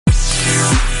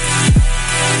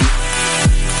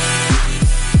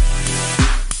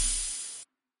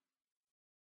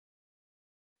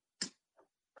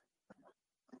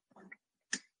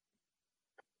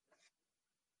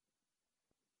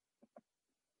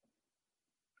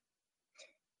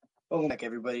Welcome back,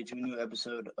 everybody, to a new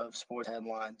episode of Sports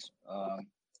Headlines.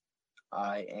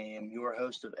 I am your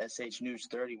host of SH News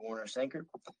 30, Warner Sanker.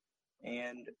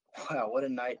 And wow, what a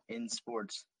night in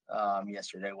sports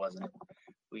yesterday, wasn't it?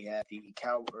 We had the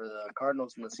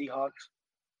Cardinals and the Seahawks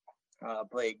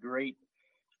play a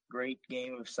great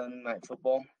game of Sunday Night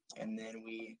Football, and then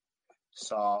we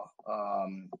saw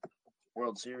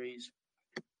World Series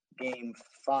Game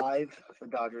 5. The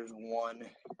Dodgers won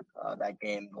that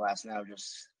game last night.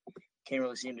 Just can't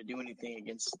really seem to do anything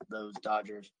against those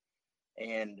Dodgers.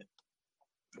 And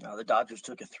the Dodgers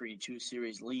took a 3-2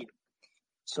 series lead.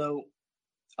 So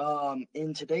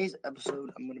in today's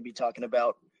episode, I'm going to be talking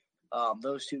about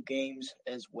those two games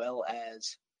as well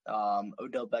as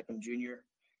Odell Beckham Jr.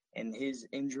 and his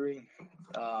injury.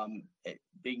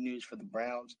 Big news for the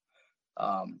Browns.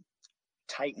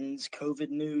 Titans COVID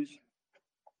news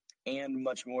and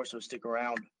much more. So stick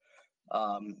around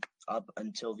up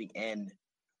until the end.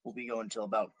 We'll be going until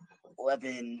about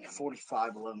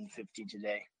 11:45, 11:50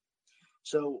 today.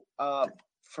 So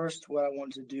first, what I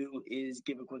wanted to do is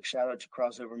give a quick shout out to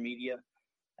Crossover Media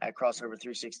at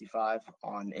Crossover365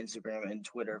 on Instagram and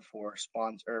Twitter for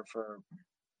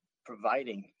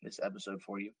providing this episode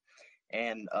for you,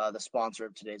 and the sponsor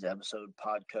of today's episode,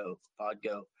 Podgo.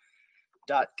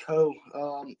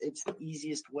 It's the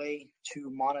easiest way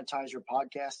to monetize your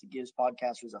podcast. It gives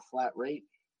podcasters a flat rate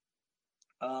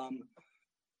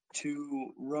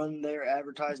to run their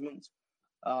advertisements,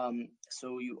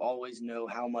 so you always know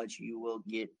how much you will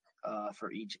get for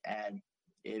each ad.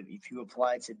 If you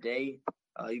apply today,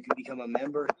 you can become a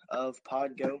member of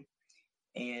Podgo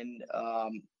and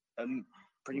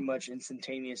pretty much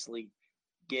instantaneously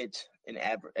get an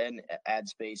ad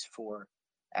space for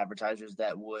advertisers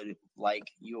that would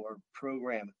like your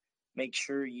program. Make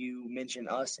sure you mention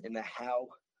us in the How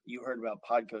You Heard About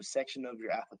Podgo section of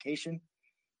your application,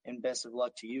 and best of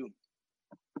luck to you.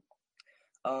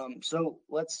 So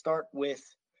let's start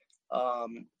with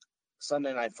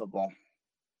Sunday Night Football.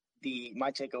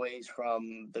 My takeaways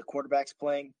from the quarterbacks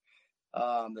playing,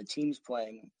 the teams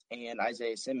playing, and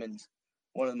Isaiah Simmons,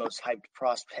 one of the most hyped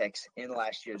prospects in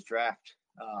last year's draft.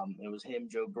 It was him,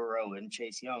 Joe Burrow, and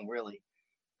Chase Young, really,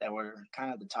 that were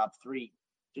kind of the top three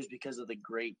just because of the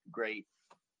great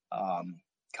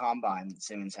combine that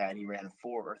Simmons had. He ran a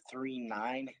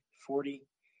 4.39 40,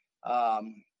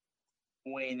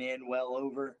 weighing in well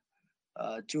over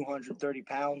 230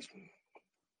 pounds.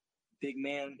 Big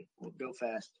man, will go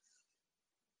fast.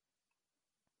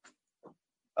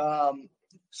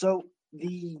 So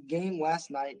the game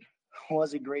last night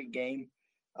was a great game.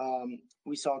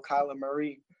 We saw Kyler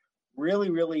Murray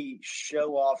really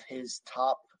show off his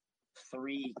top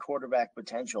 3 quarterback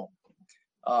potential.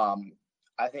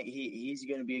 I think he's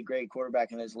going to be a great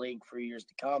quarterback in his league for years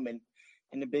to come. And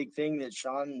the big thing that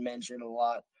Sean mentioned a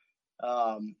lot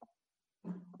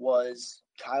was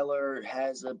Kyler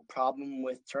has a problem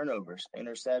with turnovers,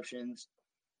 interceptions.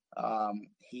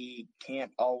 He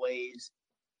can't always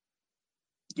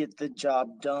get the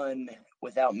job done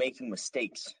without making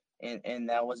mistakes. And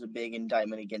that was a big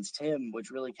indictment against him,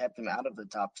 which really kept him out of the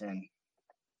top 10.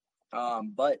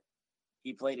 But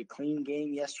he played a clean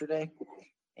game yesterday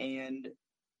and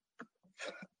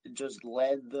just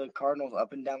led the Cardinals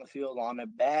up and down the field on a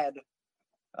bad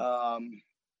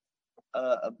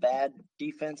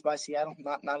defense by Seattle.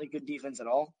 Not a good defense at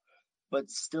all, but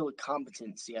still a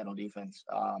competent Seattle defense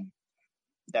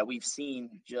that we've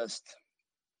seen just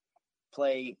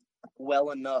play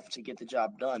well enough to get the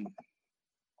job done.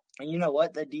 And you know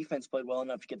what? That defense played well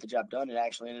enough to get the job done. It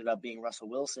actually ended up being Russell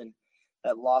Wilson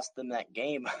that lost them that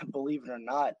game, believe it or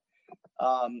not,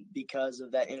 because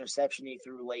of that interception he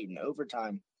threw late in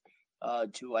overtime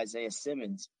to Isaiah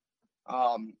Simmons.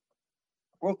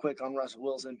 Real quick on Russell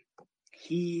Wilson,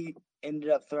 he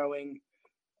ended up throwing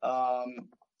on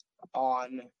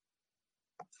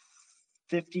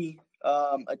 50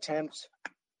 attempts.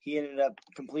 He ended up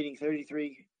completing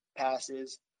 33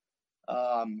 passes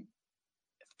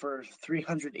for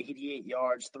 388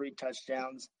 yards, 3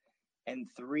 touchdowns, and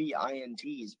 3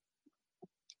 INTs.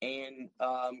 And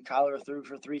Kyler threw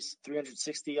for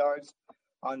 360 yards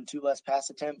on 2 less pass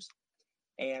attempts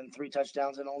and 3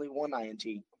 touchdowns and only 1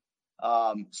 INT.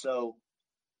 And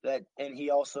he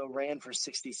also ran for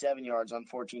 67 yards on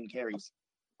 14 carries,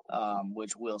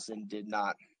 which Wilson did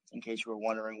not. In case you were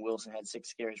wondering, Wilson had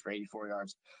 6 carries for 84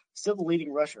 yards. Still the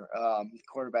leading rusher.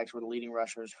 Quarterbacks were the leading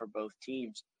rushers for both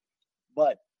teams.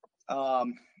 But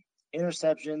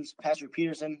interceptions, Patrick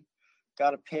Peterson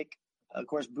got a pick. Of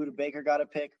course, Budda Baker got a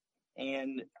pick.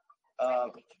 And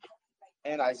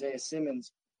Isaiah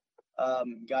Simmons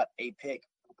got a pick.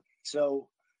 So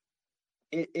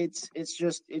it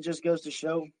just goes to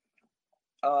show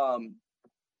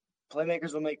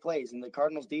playmakers will make plays, and the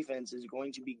Cardinals defense is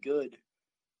going to be good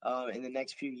in the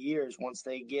next few years once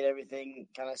they get everything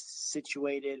kind of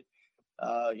situated,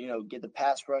 get the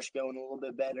pass rush going a little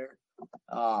bit better.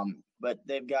 But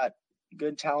they've got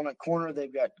good talent at corner.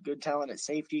 They've got good talent at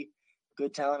safety,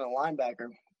 good talent at linebacker.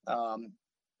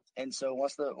 And so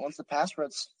once the pass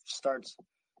rush starts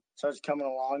coming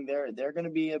along, they're going to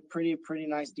be a pretty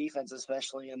nice defense,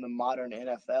 especially in the modern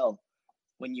NFL.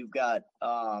 When you've got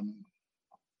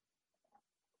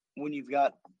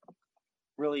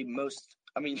really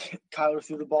Kyler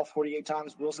threw the ball 48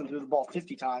 times, Wilson threw the ball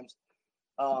 50 times.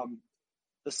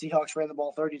 The Seahawks ran the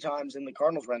ball 30 times, and the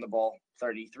Cardinals ran the ball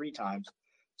 33 times.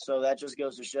 So that just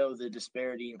goes to show the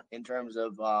disparity in terms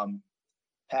of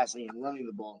passing and running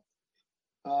the ball.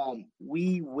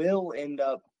 We will end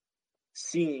up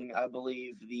seeing, I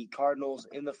believe, the Cardinals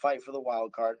in the fight for the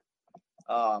wild card.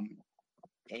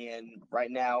 And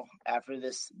right now, after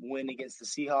this win against the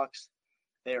Seahawks,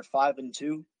 they're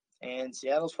 5-2, and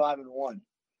Seattle's 5-1.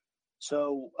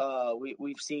 So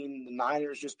we've seen the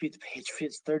Niners just beat the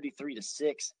Patriots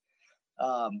 33-6.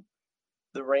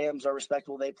 The Rams are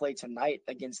respectable. They play tonight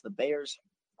against the Bears,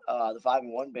 the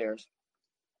 5-1 Bears,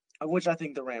 of which I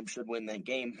think the Rams should win that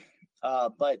game.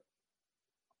 But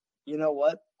you know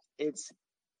what? It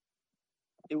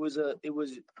was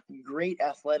great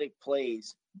athletic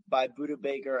plays by Budda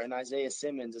Baker and Isaiah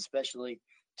Simmons, especially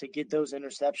to get those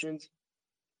interceptions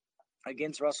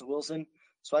against Russell Wilson.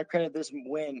 So I credit this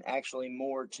win actually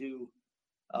more to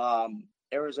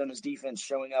Arizona's defense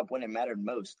showing up when it mattered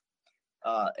most.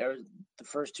 The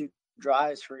first two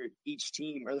drives for each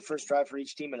team, or the first drive for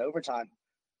each team in overtime,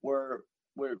 were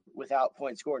without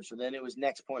points scored. So then it was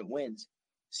next point wins.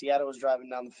 Seattle was driving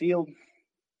down the field.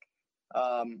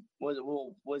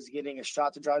 Was getting a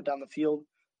shot to drive down the field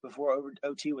before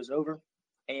OT was over,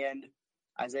 and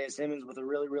Isaiah Simmons with a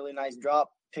really, really nice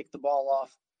drop picked the ball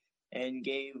off and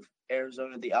gave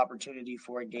Arizona the opportunity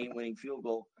for a game-winning field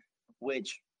goal,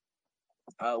 which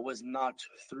was knocked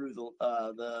through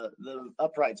the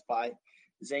uprights by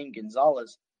Zane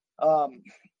Gonzalez.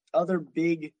 Other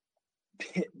big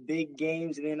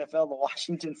games in the NFL, the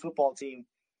Washington football team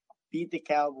beat the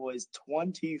Cowboys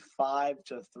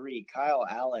 25-3. Kyle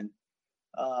Allen,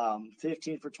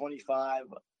 15 for 25,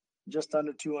 just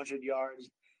under 200 yards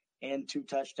and 2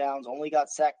 touchdowns. Only got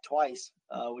sacked twice,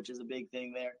 which is a big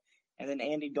thing there. And then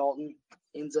Andy Dalton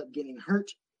ends up getting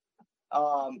hurt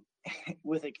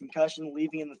with a concussion,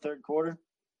 leaving in the third quarter.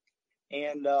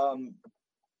 And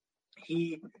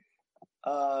he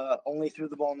only threw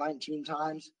the ball 19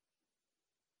 times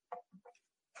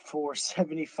for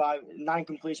 9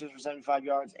 completions for 75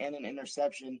 yards and an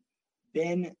interception.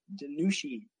 Ben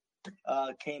DiNucci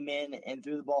came in and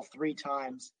threw the ball 3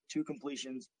 times, 2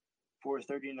 completions for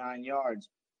 39 yards.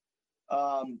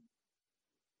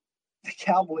 The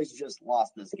Cowboys just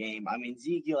lost this game.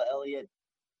 Ezekiel Elliott,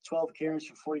 12 carries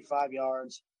for 45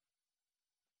 yards.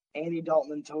 Andy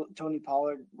Dalton and Tony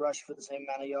Pollard rushed for the same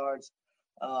amount of yards.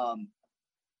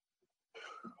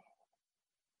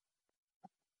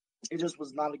 It just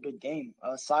was not a good game.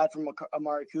 Aside from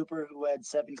Amari Cooper, who had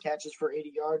 7 catches for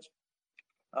 80 yards,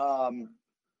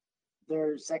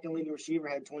 their second leading receiver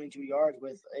had 22 yards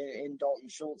in Dalton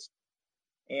Schultz.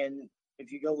 And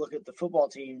if you go look at the football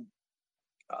team,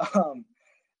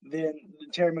 then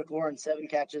Terry McLaurin, 7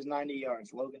 catches, 90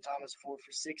 yards. Logan Thomas, 4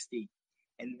 for 60.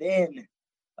 And then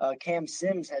Cam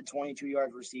Sims had 22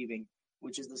 yards receiving,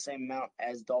 which is the same amount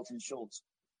as Dalton Schultz,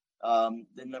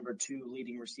 the number 2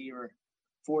 leading receiver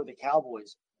for the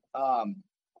Cowboys.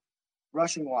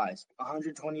 Rushing-wise,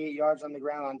 128 yards on the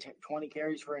ground on 20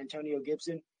 carries for Antonio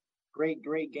Gibson. Great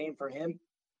game for him.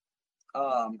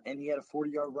 And he had a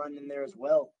 40-yard run in there as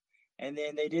well. And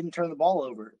then they didn't turn the ball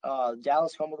over.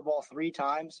 Dallas fumbled the ball 3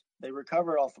 times. They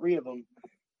recovered all 3 of them,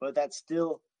 but that's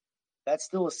still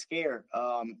a scare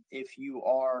if you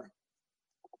are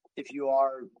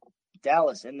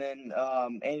Dallas. And then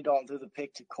Andy Dalton threw the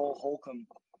pick to Cole Holcomb.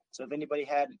 So if anybody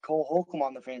had Cole Holcomb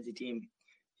on the fantasy team,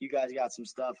 you guys got some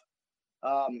stuff.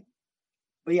 But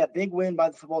yeah, big win by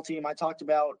the football team. I talked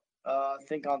about, I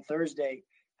think on Thursday,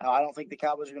 how I don't think the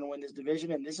Cowboys are going to win this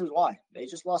division, and this is why. They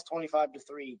just lost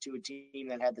 25-3 to a team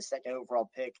that had the second overall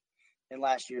pick in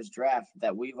last year's draft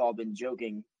that we've all been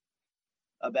joking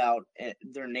about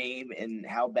their name and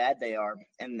how bad they are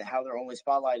and how their only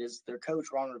spotlight is their coach,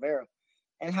 Ron Rivera,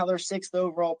 and how their 6th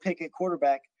overall pick at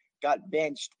quarterback got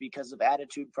benched because of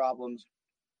attitude problems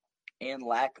and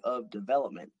lack of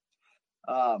development.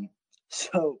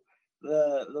 So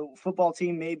the football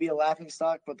team may be a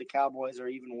laughingstock, but the Cowboys are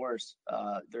even worse.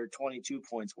 They're 22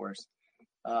 points worse,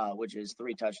 which is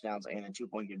 3 touchdowns and a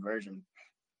 2-point conversion.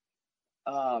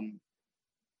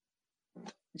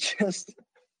 Just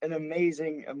an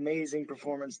amazing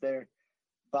performance there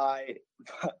by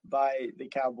by the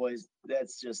Cowboys.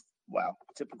 That's just wow,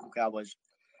 typical Cowboys.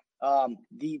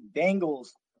 The Bengals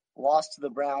lost to the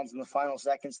Browns in the final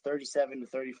seconds,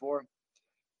 37-34.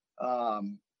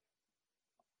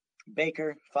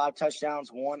 Baker, 5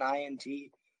 touchdowns, 1 INT.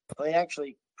 Played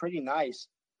actually pretty nice.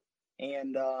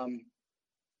 And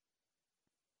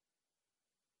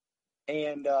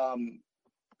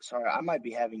sorry, I might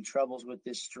be having troubles with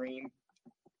this stream.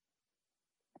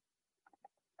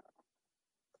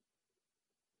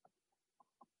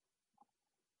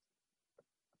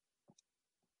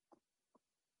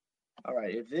 All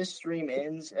right, if this stream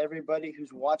ends, everybody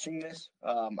who's watching this,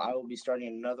 I will be starting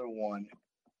another one.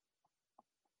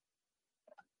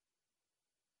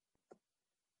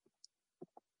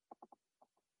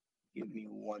 Give me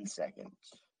 1 second.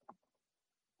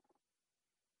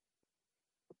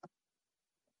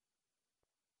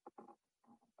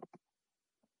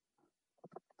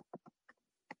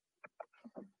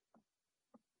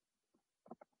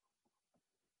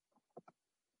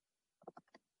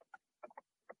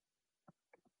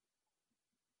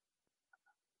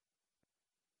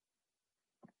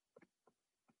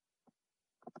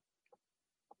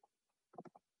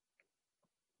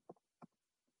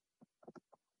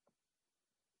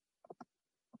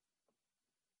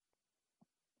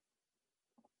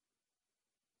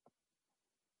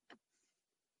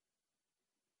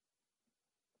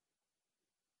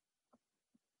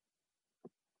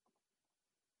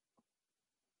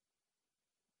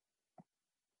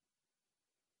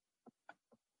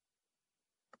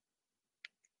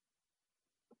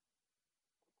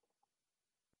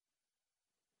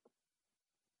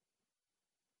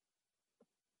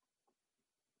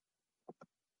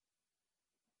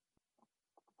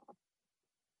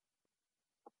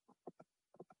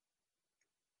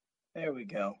 There we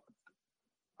go.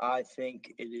 I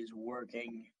think it is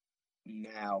working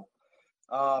now.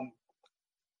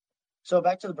 So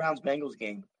back to the Browns-Bengals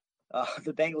game.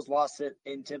 The Bengals lost it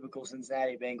in typical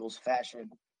Cincinnati Bengals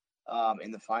fashion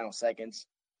in the final seconds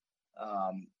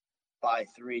by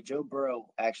 3. Joe Burrow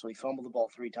actually fumbled the ball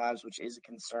 3 times, which is a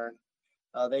concern.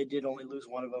 They did only lose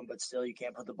one of them, but still, you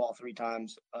can't put the ball 3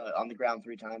 times on the ground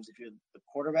 3 times if you're the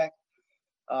quarterback,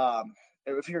 or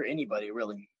if you're anybody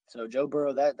really. So Joe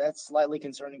Burrow, that's slightly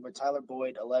concerning. But Tyler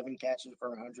Boyd, 11 catches for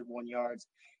 101 yards.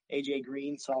 AJ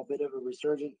Green saw a bit of a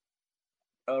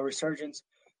resurgence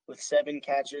with 7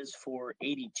 catches for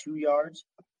 82 yards.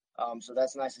 So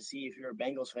that's nice to see if you're a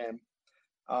Bengals fan.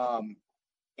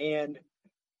 And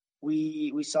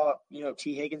we saw,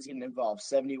 T. Higgins getting involved,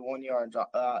 71 yards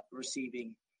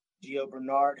receiving. Gio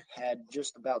Bernard had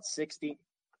just about 60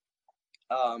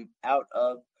 out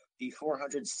of the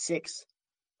 406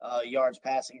 yards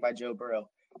passing by Joe Burrow.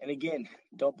 And again,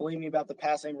 don't believe me about the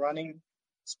passing running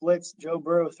splits. Joe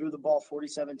Burrow threw the ball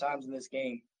 47 times in this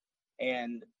game,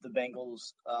 and the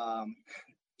Bengals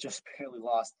just barely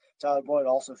lost. Tyler Boyd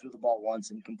also threw the ball once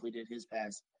and completed his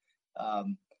pass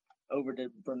over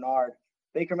to Bernard.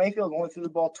 Baker Mayfield only threw the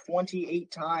ball 28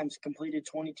 times, completed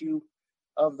 22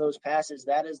 of those passes.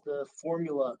 That is the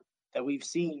formula that we've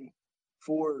seen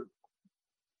for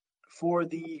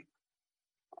the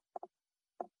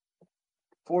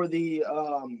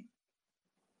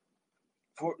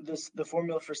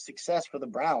formula for success for the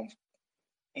Browns.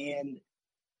 And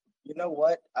you know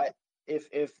what?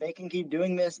 If they can keep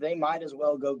doing this, they might as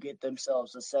well go get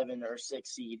themselves a 7 or 6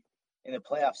 seed in the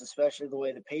playoffs, especially the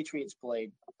way the Patriots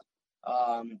played.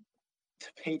 The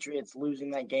Patriots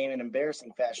losing that game in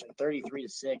embarrassing fashion,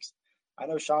 33-6. I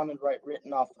know Sean had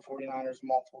written off the 49ers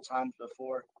multiple times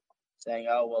before, saying,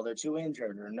 oh, well, they're too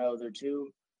injured, or no, they're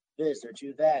too this, they're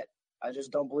too that. I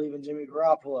just don't believe in Jimmy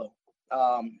Garoppolo.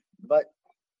 But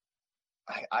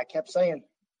I kept saying,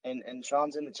 and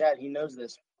Sean's in the chat, he knows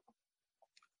this.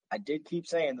 I did keep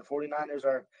saying the 49ers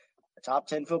are a top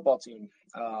 10 football team.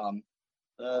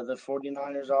 The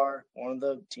 49ers are one of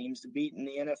the teams to beat in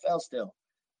the NFL still.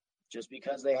 Just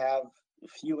because they have a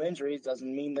few injuries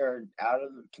doesn't mean they're out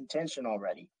of contention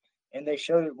already. And they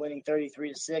showed it winning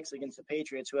 33-6 against the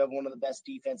Patriots, who have one of the best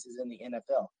defenses in the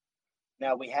NFL.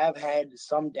 Now, we have had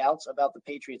some doubts about the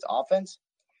Patriots' offense,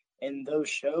 and those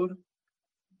showed.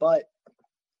 But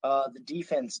the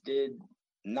defense did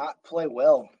not play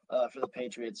well for the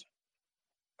Patriots.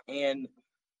 And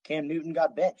Cam Newton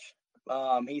got benched.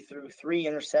 He threw 3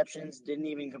 interceptions, didn't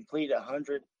even complete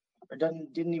 100, or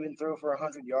didn't even throw for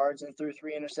 100 yards and threw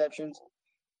 3 interceptions.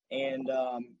 And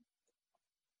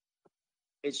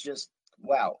it's just,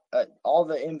 wow. All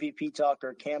the MVP talk,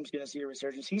 or Cam's going to see a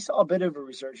resurgence. He saw a bit of a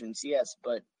resurgence, yes,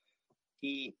 but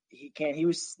He can't. He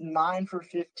was 9 for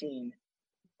 15,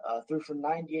 threw for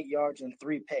 98 yards and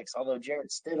 3 picks. Although Jarrett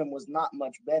Stidham was not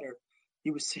much better, he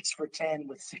was 6 for 10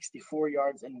 with 64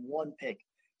 yards and 1 pick.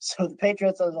 So the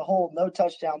Patriots as a whole, no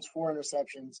touchdowns, 4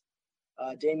 interceptions.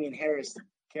 Damian Harris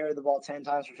carried the ball 10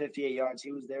 times for 58 yards.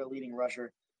 He was their leading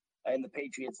rusher, and the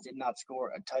Patriots did not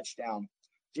score a touchdown.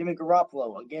 Jimmy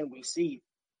Garoppolo, again, we see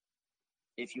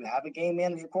if you have a game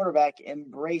manager quarterback,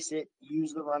 embrace it,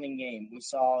 use the running game. We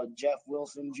saw Jeff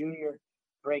Wilson Jr.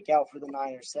 break out for the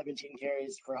Niners, 17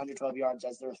 carries for 112 yards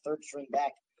as their third string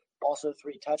back, also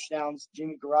 3 touchdowns.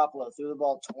 Jimmy Garoppolo threw the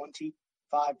ball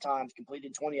 25 times,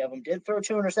 completed 20 of them, did throw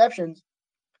 2 interceptions,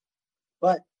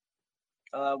 but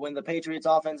when the Patriots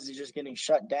offense is just getting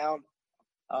shut down,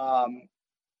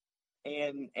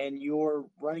 and your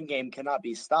running game cannot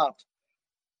be stopped.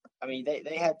 I mean,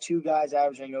 they had 2 guys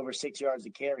averaging over 6 yards a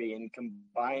carry and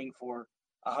combining for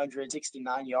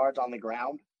 169 yards on the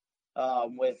ground,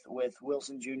 with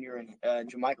Wilson Jr.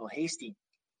 and JaMychal Hasty.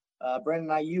 Brandon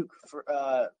Ayuk for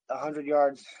 100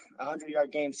 yard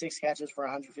game, 6 catches for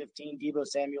 115. Deebo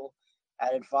Samuel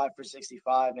added 5 for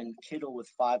 65, and Kittle with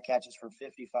 5 catches for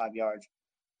 55 yards.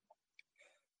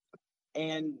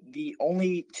 And the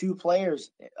only 2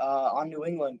 players on New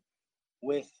England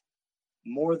with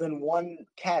more than 1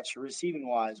 catch receiving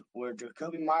wise were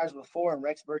Jacoby Myers with 4 and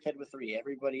Rex Burkhead with 3.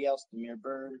 Everybody else, Demir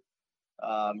Bird,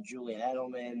 Julian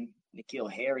Edelman,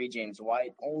 N'Keal Harry, James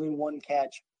White, only 1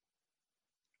 catch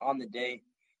on the day.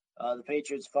 The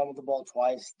Patriots fumbled the ball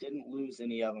twice, didn't lose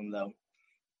any of them though.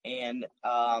 And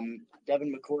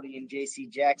Devin McCourty and J.C.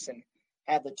 Jackson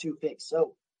had the 2 picks.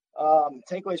 So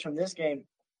takeaways from this game: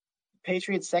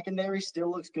 Patriots secondary still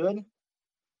looks good,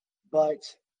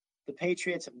 but the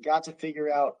Patriots have got to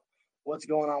figure out what's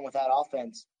going on with that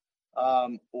offense,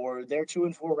 or their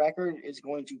 2-4 record is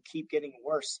going to keep getting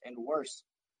worse and worse.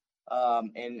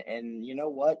 And you know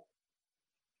what?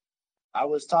 I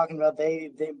was talking about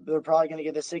they're probably going to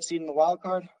get the 6th seed in the wild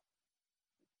card.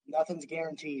 Nothing's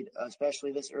guaranteed,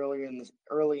 especially this early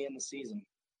in the season.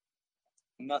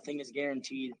 Nothing is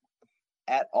guaranteed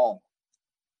at all.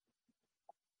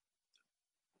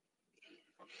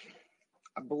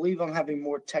 I believe I'm having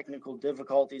more technical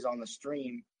difficulties on the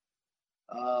stream.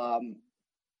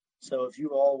 So if you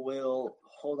all will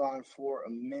hold on for a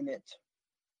minute.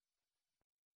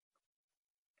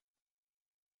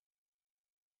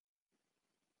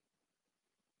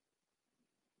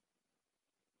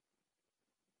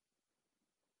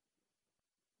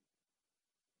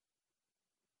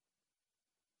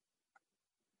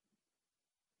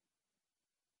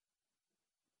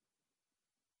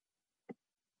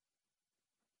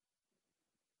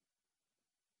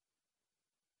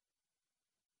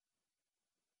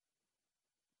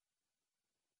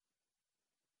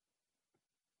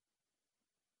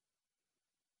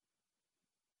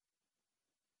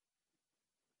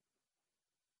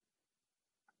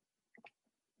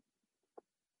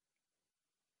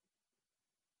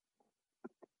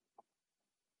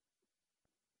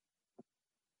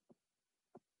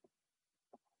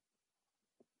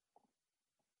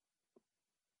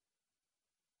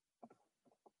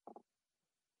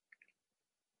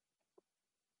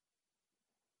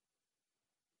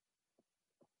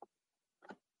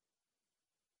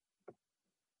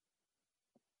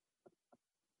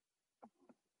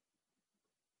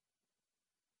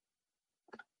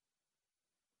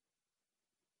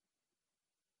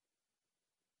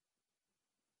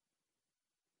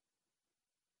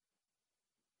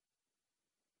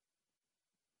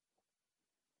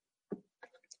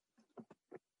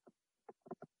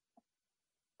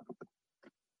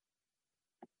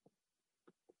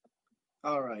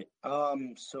 All right.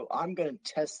 So I'm going to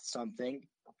test something.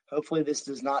 Hopefully this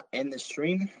does not end the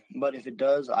stream, but if it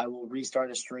does, I will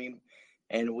restart a stream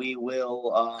and we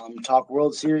will talk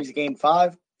World Series Game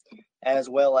 5, as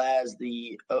well as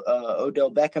the Odell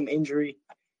Beckham injury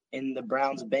in the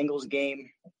Browns-Bengals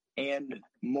game, and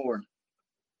more.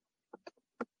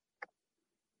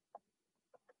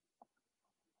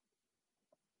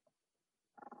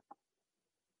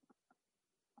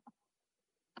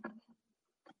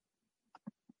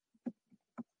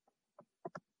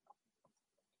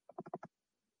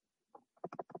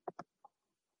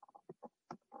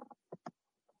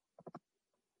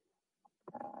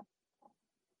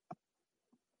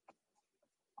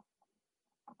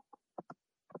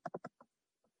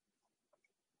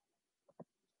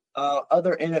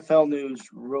 Other NFL news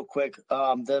real quick.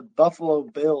 The Buffalo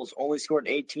Bills only scored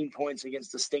 18 points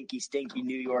against the stinky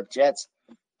New York Jets.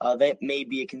 That may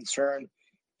be a concern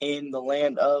in the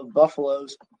land of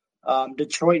Buffaloes.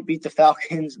 Detroit beat the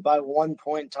Falcons by 1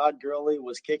 point. Todd Gurley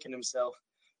was kicking himself.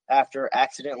 after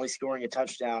accidentally scoring a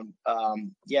touchdown.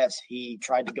 Yes, he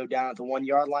tried to go down at the 1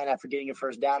 yard line after getting a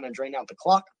first down and drain out the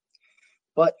clock,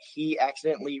 but he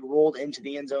accidentally rolled into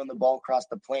the end zone. The ball crossed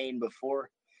the plane before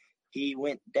he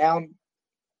went down,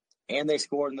 and they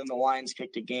scored, and then the Lions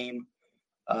kicked a game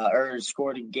or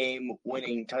scored a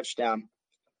game-winning touchdown.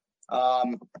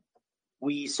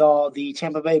 We saw the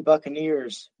Tampa Bay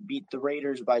Buccaneers beat the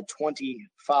Raiders by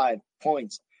 25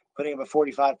 points, putting up a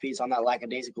 45-piece on that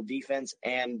lackadaisical defense.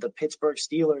 And the Pittsburgh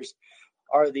Steelers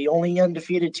are the only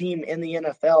undefeated team in the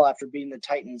NFL after beating the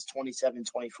Titans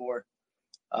 27-24.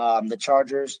 The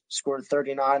Chargers scored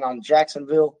 39 on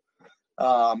Jacksonville,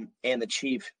 and the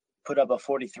Chiefs put up a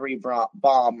 43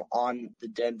 bomb on the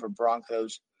Denver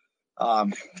Broncos,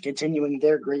 continuing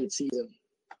their great season.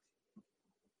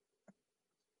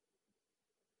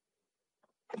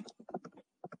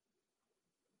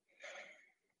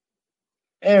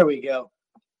 There we go.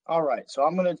 All right, so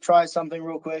I'm going to try something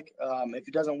real quick. If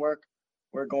it doesn't work,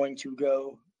 we're going to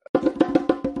go.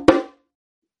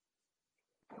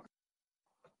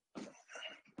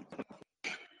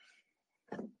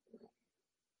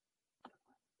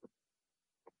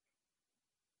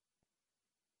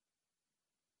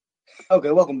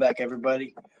 Okay, welcome back,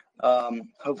 everybody.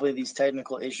 Hopefully these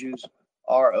technical issues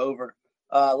are over.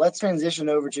 Let's transition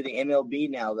over to the MLB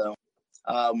now, though.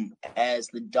 As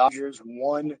the Dodgers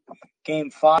won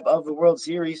Game 5 of the World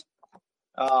Series,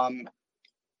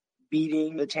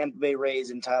 beating the Tampa Bay Rays,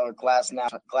 and Tyler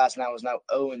Glasnow is now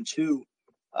 0-2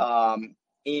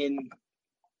 in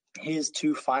his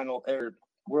two final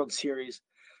World Series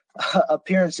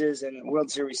appearances and World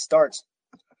Series starts.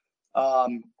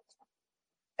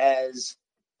 As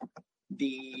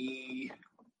the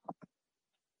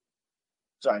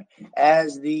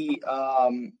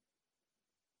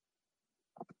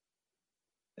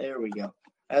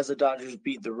Dodgers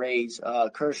beat the Rays,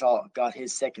 Kershaw got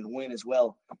his second win as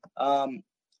well.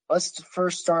 Let's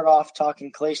first start off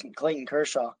talking Clayton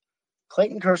Kershaw.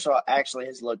 Clayton Kershaw actually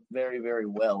has looked very, very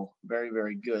well, very,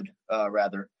 very good,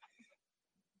 rather,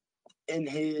 in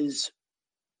his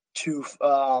two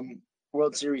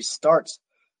World Series starts.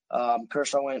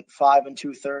 Kershaw went 5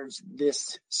 2/3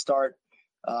 this start,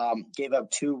 gave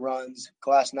up 2 runs.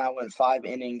 Glasnow went 5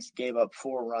 innings, gave up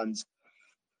 4 runs.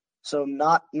 So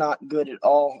not good at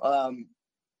all.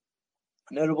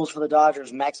 Notables for the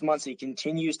Dodgers, Max Muncy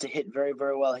continues to hit very,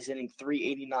 very well. He's hitting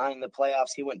 .389 in the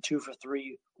playoffs. He went 2 for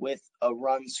 3 with a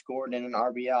run scored and an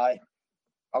RBI.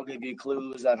 I'll give you a clue,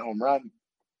 it was that home run.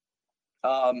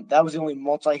 That was the only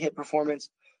multi-hit performance.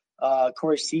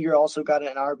 Corey Seager also got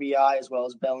an RBI, as well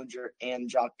as Bellinger, and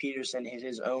Jock Peterson hit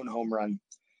his own home run.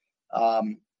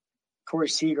 Corey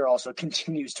Seager also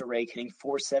continues to rake, hitting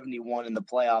 .471 in the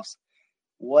playoffs.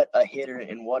 What a hitter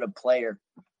and what a player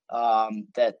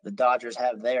that the Dodgers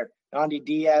have there. Yandy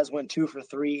Diaz went 2 for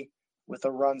 3 with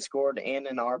a run scored and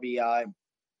an RBI.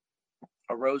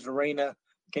 Arozarena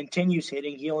continues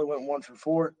hitting. He only went 1 for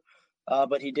 4,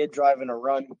 but he did drive in a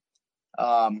run.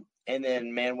 And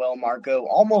then Manuel Margot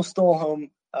almost stole home.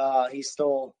 He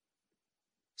stole.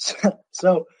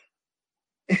 So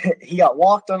he got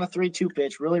walked on a 3-2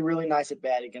 pitch. Really, really nice at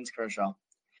bat against Kershaw.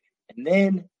 And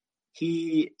then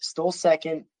he stole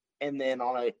second, and then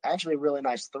on a actually really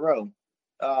nice throw,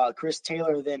 Chris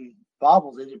Taylor then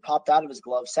bobbled it. It popped out of his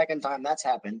glove. Second time that's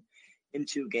happened in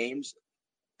 2 games.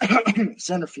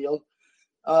 Center field.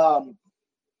 And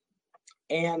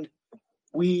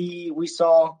we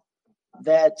saw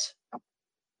that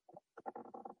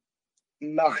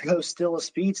Margot's still a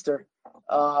speedster,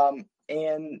 and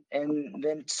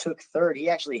then took third. He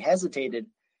actually hesitated.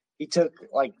 He took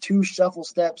like 2 shuffle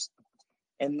steps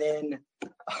and then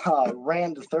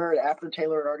ran to third after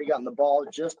Taylor had already gotten the ball,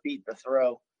 just beat the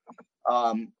throw,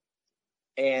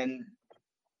 and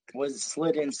was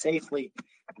slid in safely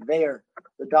there.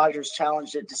 The Dodgers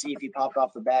challenged it to see if he popped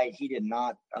off the bag. He did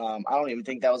not. I don't even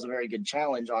think that was a very good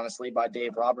challenge, honestly, by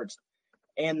Dave Roberts.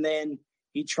 And then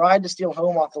he tried to steal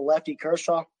home off the lefty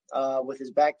Kershaw with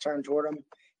his back turned toward him.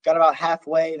 Got about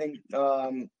halfway, then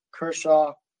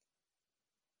Kershaw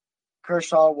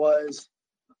was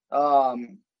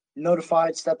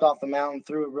notified, stepped off the mound,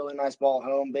 threw a really nice ball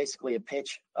home, basically a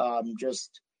pitch,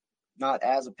 just not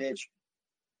as a pitch.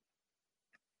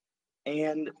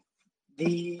 And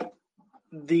the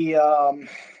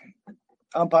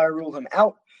umpire ruled him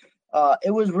out.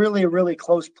 It was really a really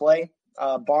close play.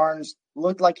 Barnes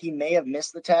looked like he may have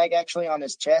missed the tag actually on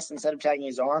his chest instead of tagging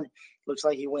his arm. Looks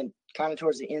like he went kind of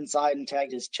towards the inside and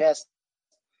tagged his chest.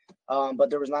 But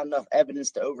there was not enough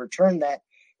evidence to overturn that,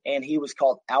 and he was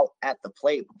called out at the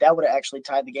plate. That would have actually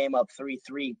tied the game up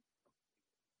 3-3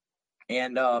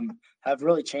 and have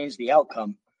really changed the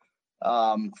outcome.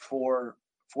 for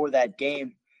that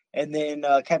game. And then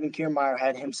Kevin Kiermaier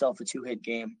had himself a 2-hit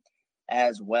game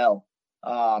as well.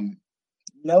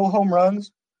 No home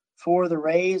runs for the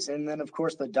Rays, and then of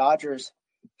course the Dodgers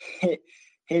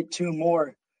hit 2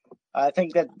 more. I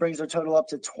think that brings their total up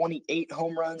to 28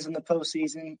 home runs in the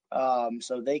postseason.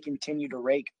 So they continue to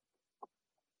rake.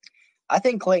 I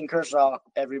think Clayton Kershaw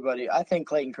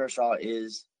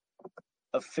is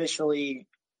officially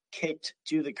kicked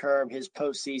to the curb his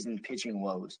postseason pitching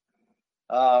woes.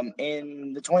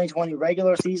 In the 2020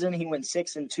 regular season, he went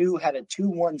 6-2, had a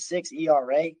 2.16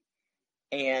 ERA,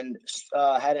 and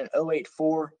had an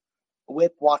 0.84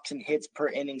 WHIP, walks and hits per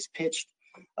innings pitched.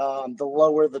 The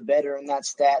lower, the better in that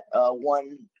stat.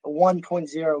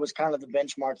 1.0 was kind of the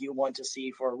benchmark you want to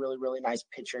see for a really, really nice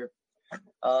pitcher.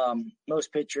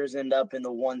 Most pitchers end up in the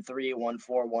 1.3,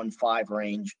 1.4, 1.5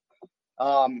 range.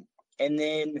 And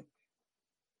then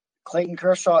Clayton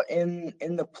Kershaw in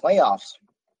the playoffs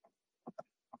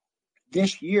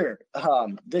this year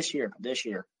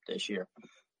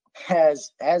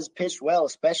has pitched well,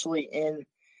 especially in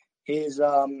his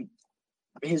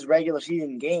regular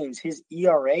season games. His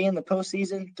ERA in the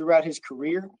postseason throughout his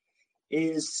career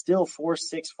is still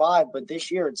 4.65, but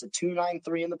this year it's a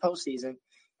 2.93 in the postseason,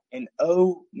 an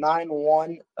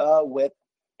 0.91 WHIP,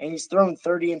 and he's thrown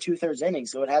 30 2/3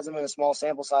 innings, so it hasn't been a small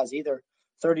sample size either.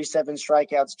 37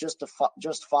 strikeouts,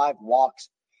 just 5 walks.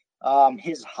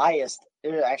 His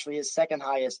second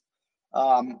highest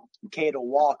K to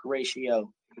walk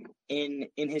ratio in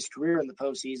his career in the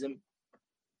postseason.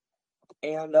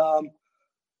 And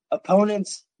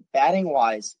opponents batting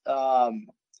wise,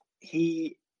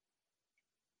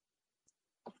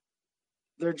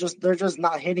 they're just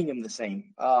not hitting him the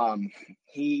same.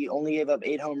 He only gave up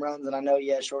 8 home runs, and I know,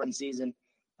 shortened season.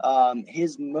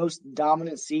 His most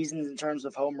dominant seasons in terms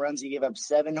of home runs, he gave up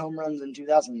 7 home runs in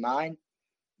 2009,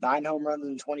 9 home runs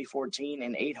in 2014,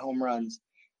 and 8 home runs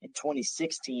in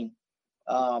 2016.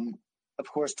 Of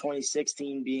course,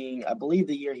 2016 being, I believe,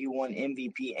 the year he won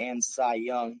MVP and Cy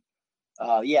Young.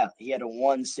 He had a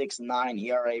 1.69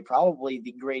 ERA, probably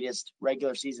the greatest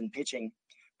regular season pitching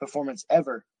performance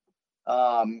ever.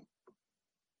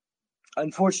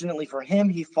 Unfortunately for him,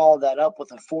 he followed that up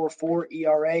with a 4.4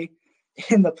 ERA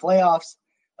in the playoffs,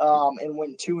 and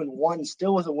went 2-1,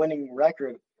 still with a winning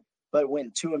record, but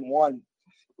went 2-1.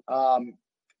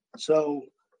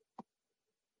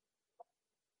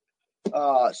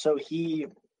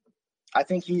 I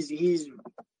think he's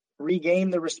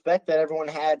regained the respect that everyone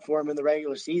had for him in the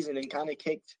regular season, and kind of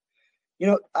kicked.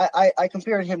 I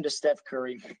compared him to Steph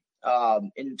Curry,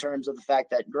 in terms of the fact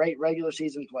that great regular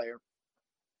season player,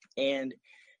 and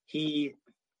he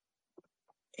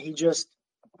just,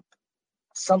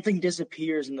 something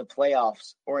disappears in the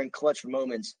playoffs or in clutch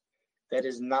moments that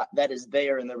is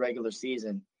there in the regular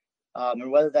season.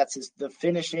 And whether that's the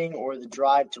finishing or the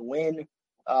drive to win,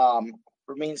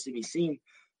 remains to be seen.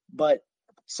 But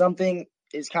something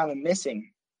is kind of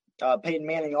missing. Peyton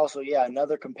Manning also,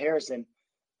 another comparison.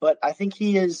 But I think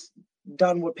he has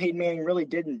done what Peyton Manning really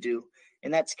didn't do,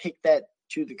 and that's kick that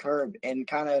to the curb and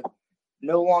kind of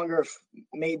no longer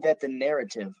made that the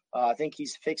narrative. I think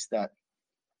he's fixed that.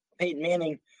 Peyton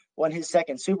Manning won his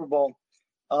second Super Bowl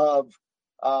off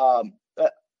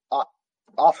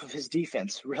of his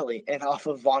defense, really, and off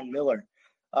of Von Miller.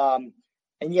 And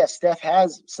yes, Steph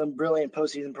has some brilliant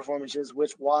postseason performances,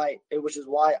 which is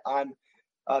why I'm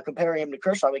comparing him to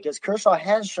Kershaw, because Kershaw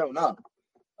has shown up.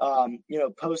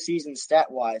 Postseason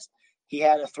stat-wise, he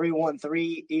had a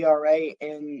 3.13 ERA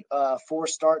in 4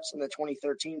 starts in the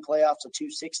 2013 playoffs, a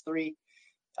 2.63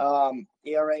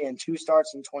 ERA in 2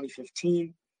 starts in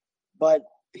 2015. But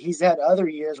he's had other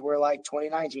years where, like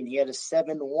 2019, he had a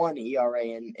 7.1 ERA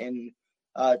in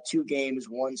 2 games,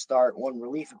 1 start, 1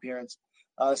 relief appearance,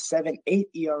 7.8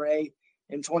 ERA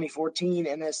in 2014,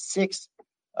 and a 6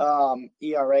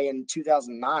 ERA in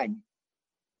 2009.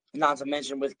 Not to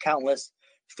mention with countless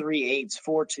 3.8s,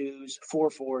 4.2s,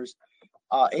 4.4s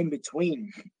in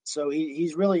between. So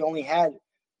he's really only had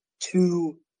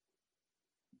 2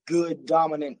 good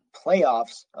dominant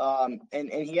playoffs,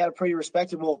 and he had a pretty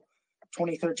respectable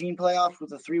 2013 playoffs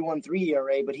with a 3.13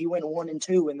 ERA, but he went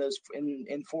 1-2 in those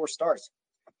in 4 starts.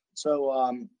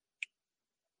 So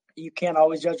you can't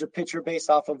always judge a pitcher based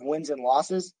off of wins and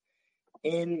losses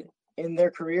in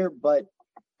their career, but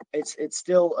it's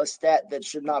still a stat that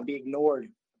should not be ignored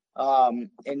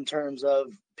in terms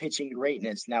of pitching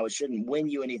greatness. Now, it shouldn't win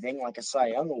you anything like a Cy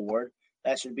Young award.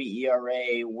 That should be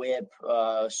ERA, WHIP,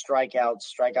 strikeout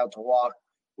to walk,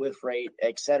 whiff rate,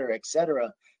 et cetera,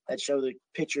 that show the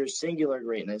pitcher's singular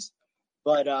greatness.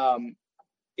 But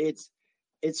it's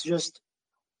just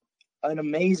an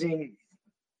amazing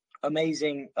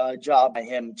amazing job by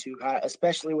him to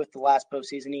especially with the last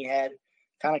postseason he had,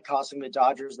 kind of costing the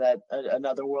Dodgers that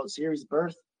another World Series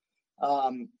berth.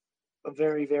 A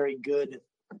very, very good,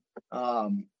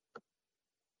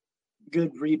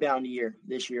 good rebound year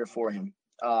this year for him.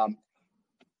 All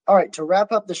right, to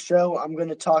wrap up the show, I'm going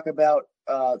to talk about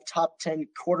top 10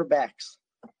 quarterbacks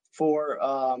for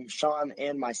Sean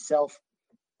and myself.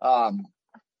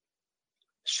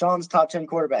 Sean's top 10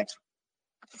 quarterbacks.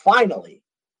 Finally,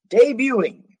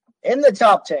 debuting in the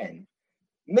top 10,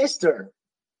 Mr.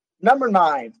 number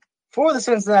 9 for the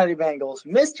Cincinnati Bengals,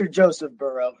 Mr. Joseph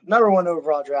Burrow, number 1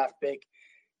 overall draft pick.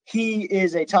 He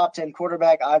is a top 10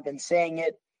 quarterback. I've been saying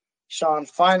it. Sean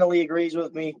finally agrees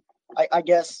with me. I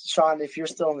guess, Sean, if you're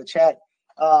still in the chat,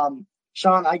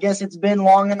 Sean, I guess it's been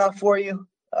long enough for you.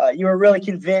 You were really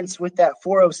convinced with that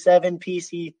 407 piece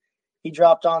he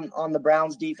dropped on the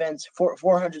Browns defense.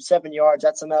 407 yards,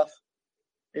 that's enough.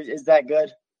 Is that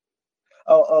good?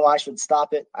 Oh, I should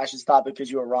stop it. I should stop it because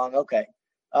you were wrong. Okay.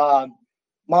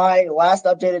 My last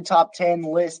updated top 10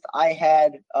 list, I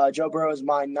had Joe Burrow as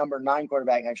my number 9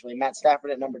 quarterback, actually. Matt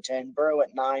Stafford at number 10, Burrow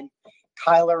at 9,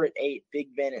 Kyler at 8,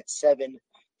 Big Ben at 7,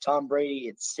 Tom Brady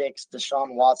at 6,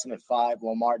 Deshaun Watson at 5,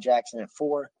 Lamar Jackson at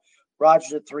 4,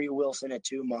 Rodgers at 3, Wilson at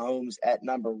 2, Mahomes at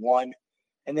number 1.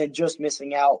 And then just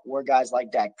missing out were guys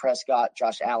like Dak Prescott,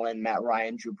 Josh Allen, Matt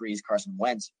Ryan, Drew Brees, Carson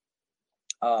Wentz.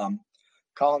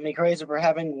 Calling me crazy for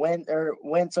having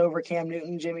Wentz over Cam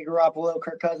Newton, Jimmy Garoppolo,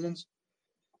 Kirk Cousins.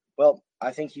 Well,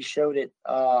 I think he showed it.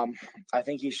 I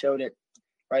think he showed it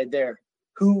right there.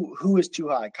 Who is too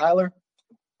high? Kyler?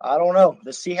 I don't know.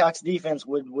 The Seahawks defense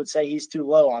would say he's too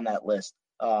low on that list.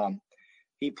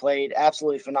 He played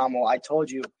absolutely phenomenal. I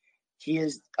told you, he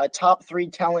is a top 3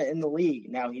 talent in the league.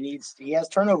 Now he has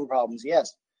turnover problems,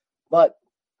 yes, but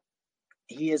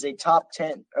he is a top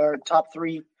 10 or top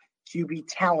 3 QB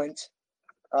talent.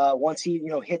 Once he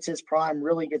hits his prime,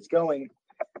 really gets going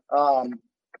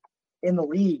in the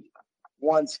league.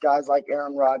 Once guys like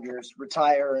Aaron Rodgers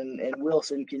retire and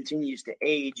Wilson continues to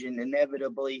age and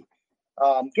inevitably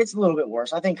gets a little bit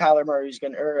worse. I think Kyler Murray's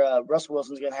Russell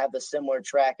Wilson's going to have the similar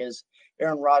track as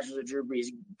Aaron Rodgers or Drew Brees.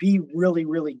 Be really,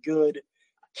 really good.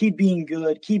 Keep being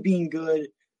good. Keep being good.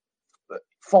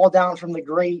 Fall down from the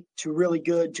great to really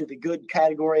good to the good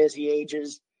category as he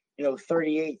ages,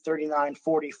 38, 39,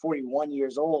 40, 41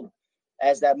 years old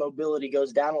as that mobility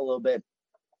goes down a little bit.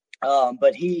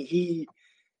 But he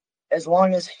as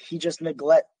long as he just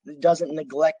doesn't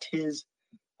neglect his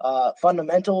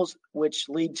fundamentals, which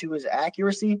lead to his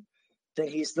accuracy, then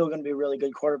he's still going to be a really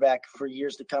good quarterback for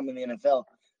years to come in the NFL.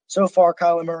 So far,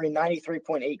 Kyler Murray,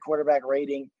 93.8 quarterback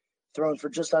rating, thrown for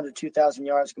just under 2,000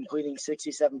 yards, completing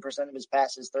 67% of his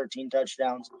passes, 13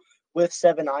 touchdowns, with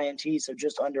 7 INTs, so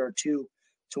just under a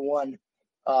 2-to-1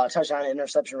 touchdown to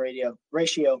interception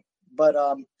ratio. But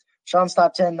Sean's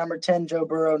top 10, number 10, Joe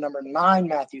Burrow, number 9,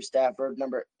 Matthew Stafford,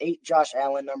 number 8, Josh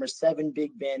Allen, number 7,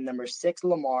 Big Ben, number 6,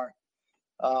 Lamar,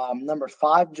 number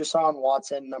 5, Deshaun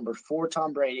Watson, number 4,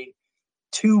 Tom Brady,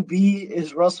 2B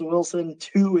is Russell Wilson,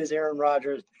 2 is Aaron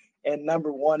Rodgers, and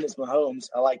number 1 is Mahomes.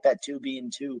 I like that 2B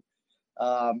and 2,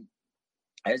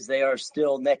 as they are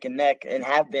still neck and neck and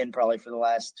have been probably for the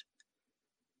last,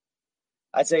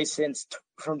 I'd say since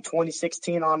from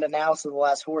 2016 on to now, so the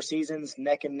last 4 seasons,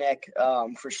 neck and neck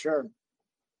for sure.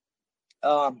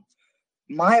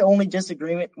 My only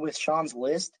disagreement with Sean's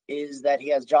list is that he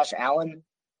has Josh Allen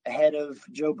ahead of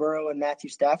Joe Burrow and Matthew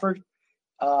Stafford.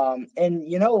 And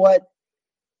you know what?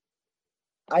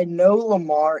 I know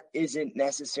Lamar isn't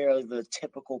necessarily the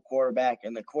typical quarterback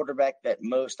and the quarterback that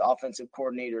most offensive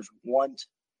coordinators want,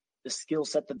 the skill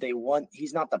set that they want.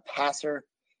 He's not the passer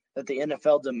that the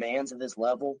NFL demands at this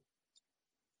level.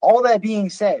 All that being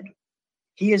said,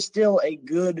 he is still a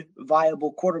good,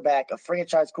 viable quarterback, a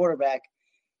franchise quarterback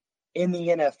in the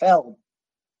NFL.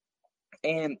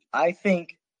 And I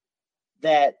think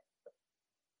that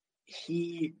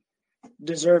he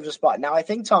deserves a spot. Now, I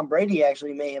think Tom Brady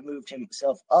actually may have moved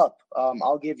himself up.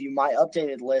 I'll give you my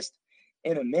updated list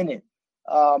in a minute.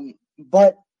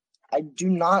 But I do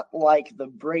not like the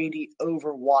Brady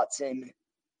over Watson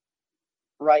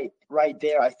right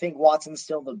there. I think Watson's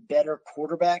still the better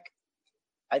quarterback.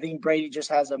 I think Brady just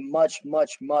has a much,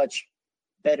 much, much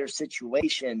better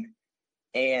situation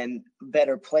and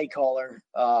better play caller,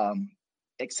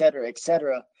 et cetera, et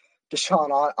cetera.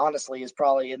 Deshaun, honestly, is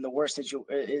probably in the worst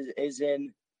is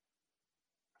in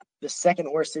the second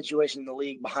worst situation in the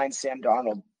league behind Sam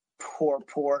Darnold.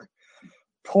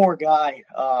 Poor guy.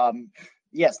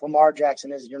 Yes, Lamar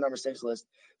Jackson is your number 6 list.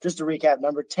 Just to recap,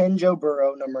 number 10, Joe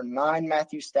Burrow, number 9,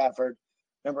 Matthew Stafford,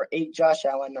 number 8, Josh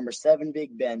Allen, number 7,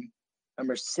 Big Ben,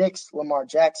 Number 6, Lamar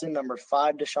Jackson. Number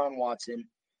 5, Deshaun Watson.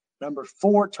 Number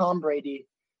 4, Tom Brady.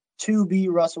 2B,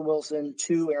 Russell Wilson.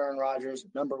 2, Aaron Rodgers.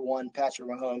 Number 1, Patrick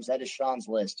Mahomes. That is Sean's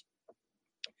list.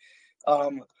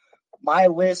 My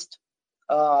list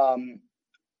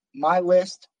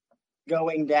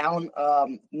going down,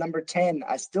 number 10,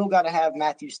 I still got to have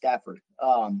Matthew Stafford.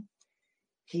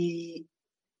 He's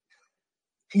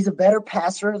a better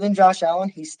passer than Josh Allen.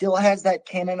 He still has that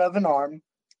cannon of an arm.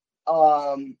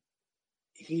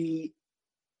 He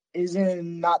is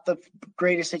in not the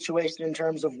greatest situation in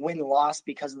terms of win-loss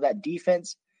because of that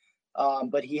defense.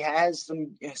 But he has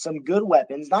some good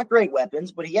weapons, not great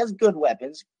weapons, but he has good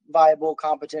weapons, viable,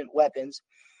 competent weapons.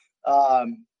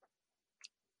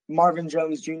 Marvin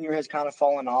Jones Jr. has kind of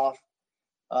fallen off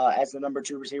as the number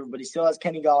 2 receiver, but he still has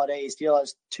Kenny Golladay. He still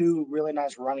has 2 really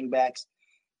nice running backs.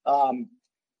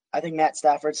 I think Matt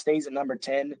Stafford stays at number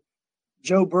 10.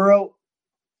 Joe Burrow,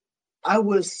 I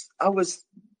was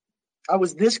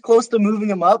this close to moving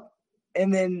him up,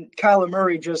 and then Kyler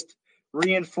Murray just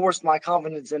reinforced my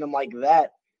confidence in him like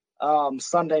that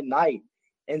Sunday night.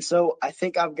 And so I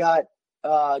think I've got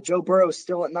Joe Burrow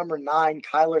still at number 9,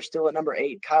 Kyler still at number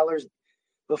 8.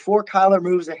 Before Kyler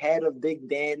moves ahead of Big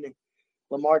Ben,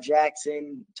 Lamar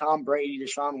Jackson, Tom Brady,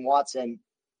 Deshaun Watson,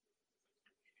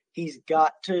 he's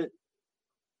got to –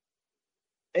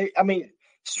 I mean,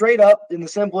 straight up, in the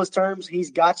simplest terms,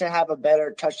 he's got to have a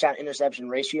better touchdown-interception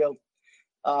ratio.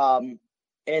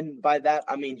 And by that,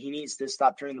 I mean he needs to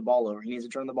stop turning the ball over. He needs to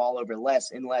turn the ball over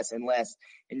less and less and less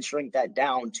and shrink that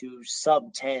down to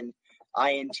sub-10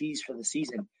 INTs for the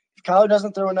season. If Kyler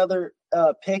doesn't throw another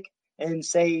pick and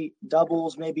say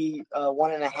doubles, maybe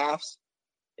 1.5s,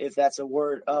 if that's a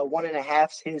word,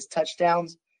 1.5s his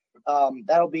touchdowns,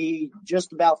 that'll be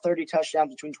just about 30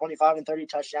 touchdowns, between 25 and 30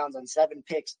 touchdowns and 7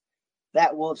 picks.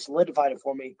 That will have solidified it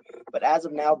for me. But as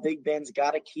of now, Big Ben's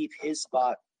got to keep his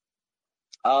spot.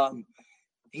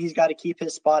 He's got to keep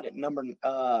his spot at number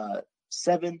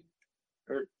 7.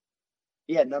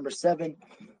 Number 7.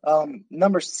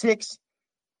 Number 6,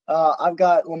 I've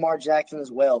got Lamar Jackson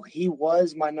as well. He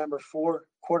was my number 4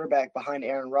 quarterback behind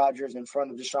Aaron Rodgers in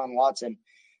front of Deshaun Watson.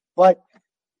 But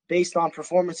based on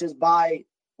performances by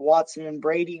Watson and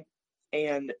Brady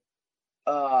and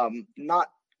not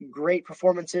great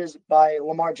performances by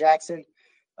Lamar Jackson,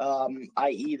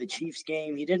 i.e. the Chiefs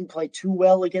game, he didn't play too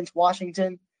well against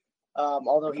Washington,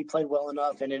 although he played well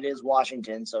enough, and it is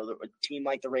Washington, so a team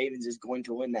like the Ravens is going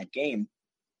to win that game.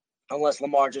 Unless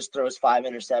Lamar just throws 5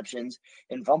 interceptions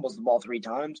and fumbles the ball 3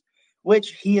 times,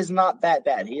 which he is not that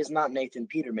bad. He is not Nathan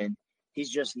Peterman. He's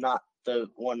just not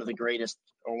one of the greatest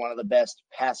or one of the best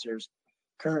passers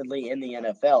currently in the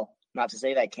NFL. Not to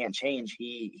say that can't change.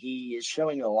 He is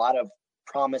showing a lot of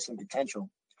promise and potential.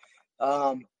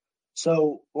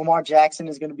 So Lamar Jackson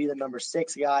is going to be the number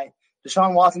 6 guy.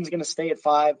 Deshaun Watson's going to stay at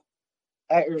 5.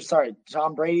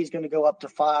 Tom Brady's going to go up to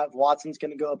 5. Watson's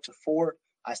going to go up to 4.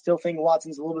 I still think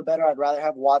Watson's a little bit better. I'd rather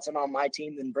have Watson on my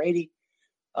team than Brady,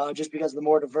 just because of the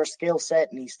more diverse skill set,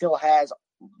 and he still has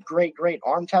great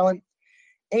arm talent.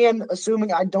 And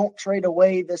assuming I don't trade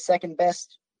away the second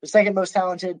most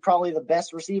talented, probably the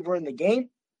best receiver in the game,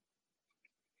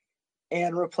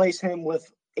 and replace him with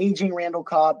aging Randall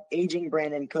Cobb, aging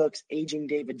Brandon Cooks, aging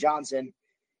David Johnson,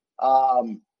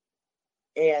 and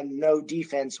no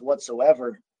defense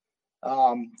whatsoever.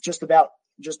 Just about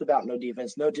no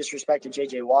defense, no disrespect to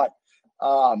J.J. Watt,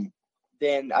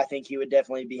 then I think he would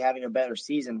definitely be having a better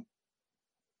season.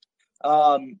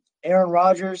 Aaron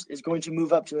Rodgers is going to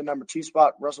move up to the number 2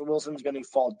 spot. Russell Wilson is going to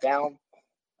fall down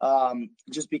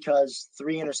just because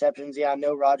 3 interceptions. Yeah, I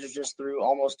know Rodgers just threw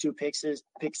almost 2 pick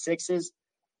sixes,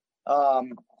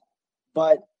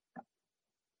 but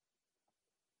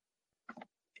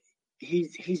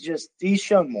he's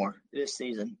shown more this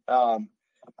season.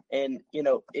 And,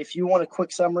 if you want a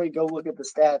quick summary, go look at the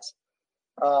stats.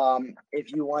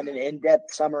 If you want an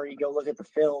in-depth summary, go look at the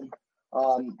film.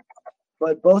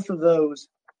 But both of those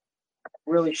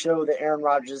really show that Aaron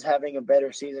Rodgers is having a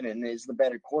better season and is the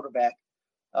better quarterback.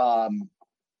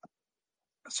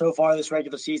 So far this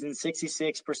regular season,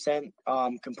 66%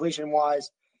 completion-wise,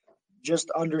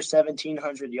 just under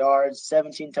 1,700 yards,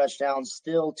 17 touchdowns,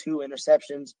 still 2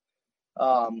 interceptions.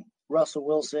 Russell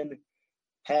Wilson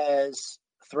has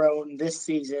thrown this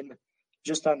season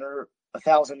just under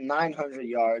 1,900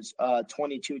 yards,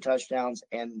 22 touchdowns,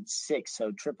 and 6,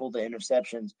 so triple the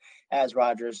interceptions as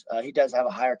Rodgers. He does have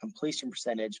a higher completion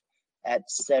percentage at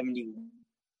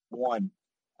 71,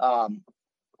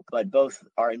 but both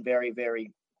are in very,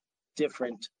 very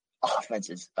different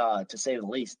offenses, to say the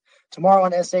least. Tomorrow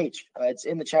on SH, it's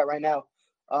in the chat right now.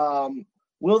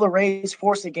 Will the Rays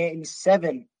force a Game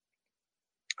 7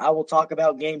 I will talk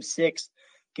about Game 6.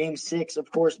 Game 6,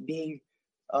 of course, being,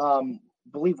 I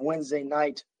believe, Tuesday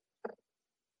night.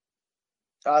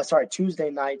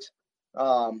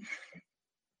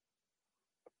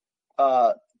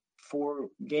 For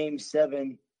Game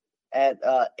 7 at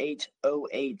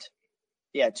 8:08.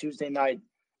 Yeah, Tuesday night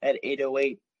at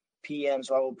 8:08 p.m.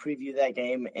 So I will preview that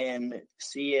game and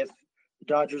see if the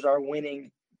Dodgers are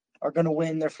going to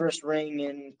win their first ring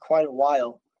in quite a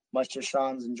while, much to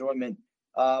Sean's enjoyment.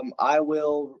 I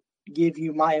will give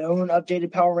you my own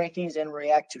updated power rankings and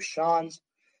react to Sean's.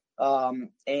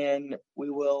 And we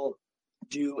will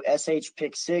do SH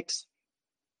Pick 6,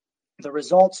 the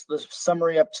results, the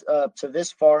summary up to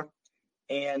this far,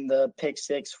 and the Pick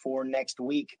 6 for next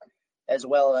week, as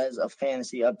well as a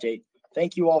fantasy update.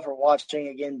 Thank you all for watching.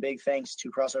 Again, big thanks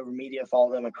to Crossover Media.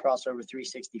 Follow them at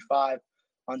Crossover365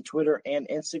 on Twitter and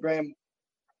Instagram.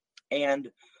 And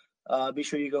be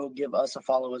sure you go give us a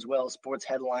follow as well, Sports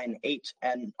Headline 8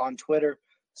 and on Twitter,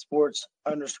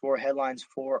 Sports_Headlines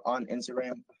 4 on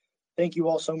Instagram. Thank you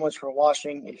all so much for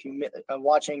watching. If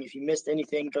you missed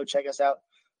anything, go check us out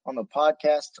on the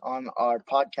podcast on our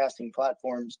podcasting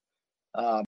platforms.